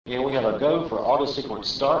And we have a go for auto sequence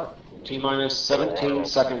start. T-minus 17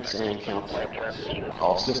 seconds and countdown.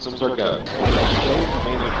 All systems are go.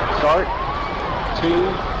 Start. 2,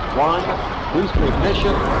 1. Booster ignition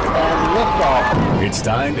and liftoff. It's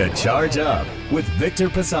time to charge up with Victor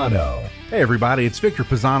Pisano. Hey everybody, it's Victor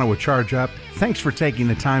Pisano with Charge Up. Thanks for taking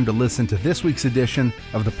the time to listen to this week's edition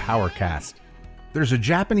of the PowerCast. There's a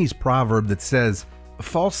Japanese proverb that says,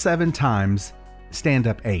 fall 7 times, stand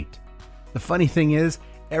up 8. The funny thing is,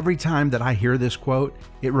 every time that I hear this quote,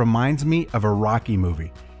 it reminds me of a Rocky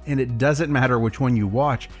movie. And it doesn't matter which one you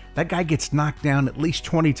watch, that guy gets knocked down at least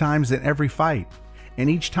 20 times in every fight. And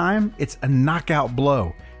each time, it's a knockout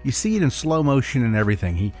blow. You see it in slow motion and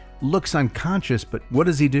everything. He looks unconscious, but what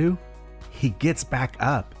does he do? He gets back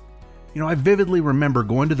up. You know, I vividly remember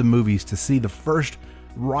going to the movies to see the first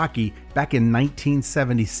Rocky back in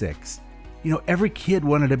 1976. You know, every kid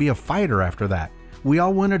wanted to be a fighter after that. We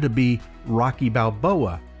all wanted to be Rocky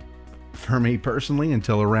Balboa. For me personally,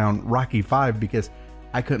 until around Rocky 5, because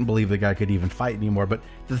I couldn't believe the guy could even fight anymore. But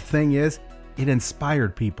the thing is, it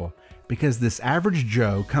inspired people because this average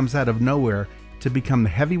Joe comes out of nowhere to become the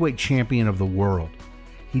heavyweight champion of the world.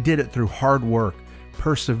 He did it through hard work,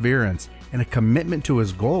 perseverance, and a commitment to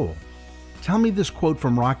his goal. Tell me this quote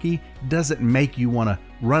from Rocky doesn't make you want to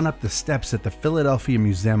run up the steps at the Philadelphia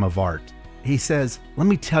Museum of Art. He says, let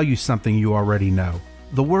me tell you something you already know.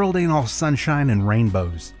 The world ain't all sunshine and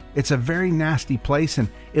rainbows. It's a very nasty place and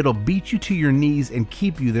it'll beat you to your knees and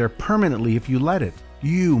keep you there permanently if you let it.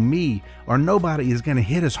 You, me, or nobody is going to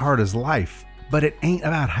hit as hard as life. But it ain't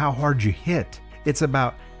about how hard you hit. It's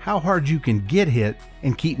about how hard you can get hit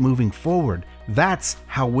and keep moving forward. That's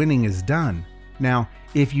how winning is done. Now,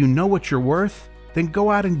 if you know what you're worth, then go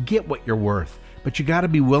out and get what you're worth. But you got to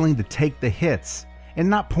be willing to take the hits. And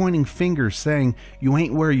not pointing fingers saying you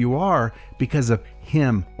ain't where you are because of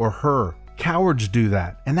him or her. Cowards do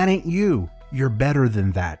that, and that ain't you. You're better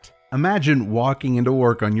than that. Imagine walking into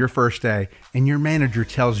work on your first day and your manager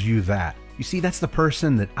tells you that. You see, that's the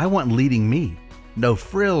person that I want leading me. No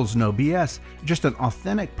frills, no BS, just an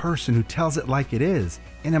authentic person who tells it like it is.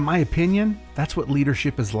 And in my opinion, that's what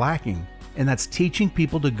leadership is lacking. And that's teaching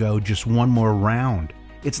people to go just one more round.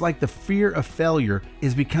 It's like the fear of failure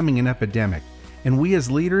is becoming an epidemic. And we as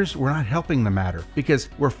leaders, we're not helping the matter because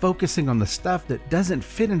we're focusing on the stuff that doesn't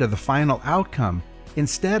fit into the final outcome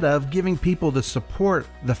instead of giving people the support,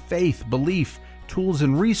 the faith, belief, tools,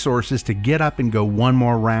 and resources to get up and go one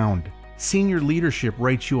more round. Senior leadership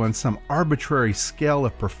rates you on some arbitrary scale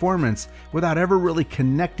of performance without ever really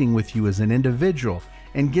connecting with you as an individual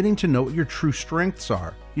and getting to know what your true strengths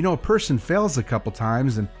are. You know, a person fails a couple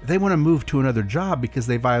times and they want to move to another job because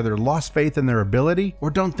they've either lost faith in their ability or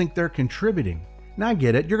don't think they're contributing. Now I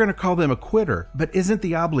get it, you're going to call them a quitter, but isn't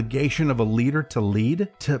the obligation of a leader to lead,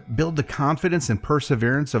 to build the confidence and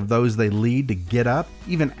perseverance of those they lead to get up,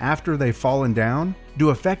 even after they've fallen down? Do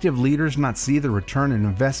effective leaders not see the return on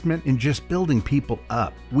investment in just building people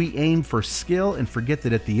up? We aim for skill and forget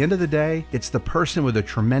that at the end of the day, it's the person with a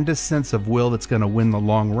tremendous sense of will that's going to win the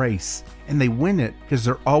long race. And they win it because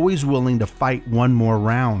they're always willing to fight one more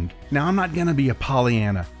round. Now, I'm not going to be a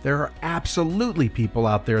Pollyanna. There are absolutely people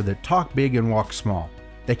out there that talk big and walk small.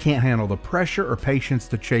 They can't handle the pressure or patience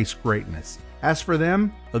to chase greatness. As for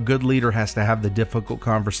them, a good leader has to have the difficult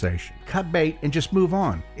conversation, cut bait, and just move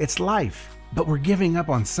on. It's life. But we're giving up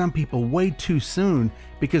on some people way too soon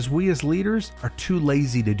because we as leaders are too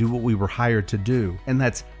lazy to do what we were hired to do. And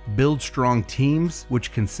that's build strong teams,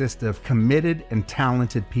 which consist of committed and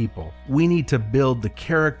talented people. We need to build the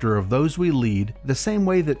character of those we lead the same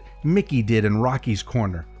way that Mickey did in Rocky's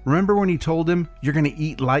Corner. Remember when he told him, you're going to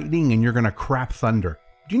eat lightning and you're going to crap thunder?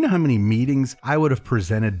 Do you know how many meetings I would have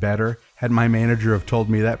presented better had my manager have told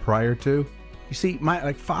me that prior to? You see,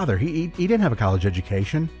 my father, he didn't have a college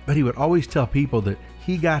education, but he would always tell people that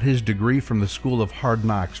he got his degree from the School of Hard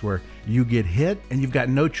Knocks, where you get hit and you've got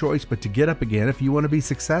no choice but to get up again if you want to be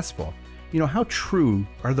successful. You know, how true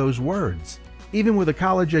are those words? Even with a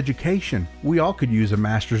college education, we all could use a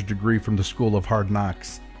master's degree from the School of Hard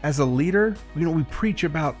Knocks. As a leader, you know, we preach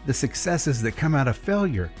about the successes that come out of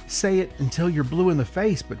failure. Say it until you're blue in the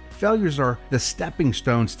face, but failures are the stepping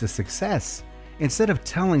stones to success. Instead of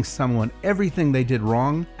telling someone everything they did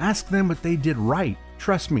wrong, ask them what they did right.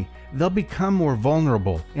 Trust me, they'll become more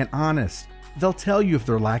vulnerable and honest. They'll tell you if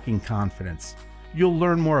they're lacking confidence. You'll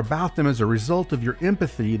learn more about them as a result of your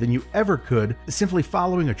empathy than you ever could simply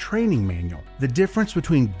following a training manual. The difference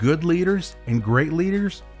between good leaders and great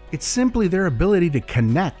leaders, it's simply their ability to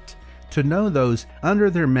connect, to know those under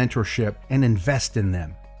their mentorship and invest in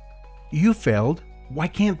them. You failed, why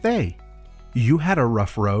can't they? You had a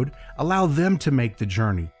rough road, allow them to make the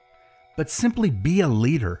journey. but simply be a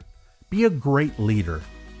leader. Be a great leader.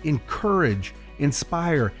 Encourage,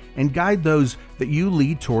 inspire, and guide those that you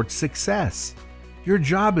lead towards success. Your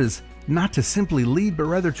job is not to simply lead, but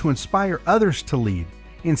rather to inspire others to lead.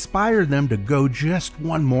 Inspire them to go just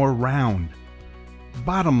one more round.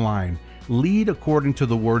 Bottom line, lead according to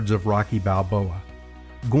the words of Rocky Balboa.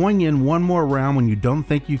 Going in one more round when you don't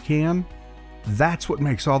think you can, that's what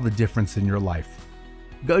makes all the difference in your life.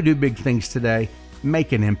 Go do big things today.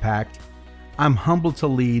 Make an impact. I'm humbled to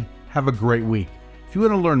lead. Have a great week. If you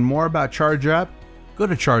want to learn more about Charge Up, go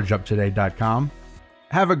to chargeuptoday.com.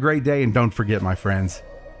 Have a great day, and don't forget, my friends,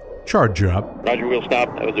 charge up. Roger, we'll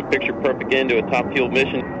stop. That was a picture-perfect end to a top-fuel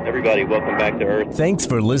mission. Everybody, welcome back to Earth. Thanks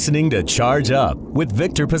for listening to Charge Up with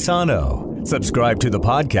Victor Pisano. Subscribe to the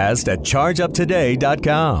podcast at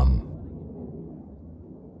chargeuptoday.com.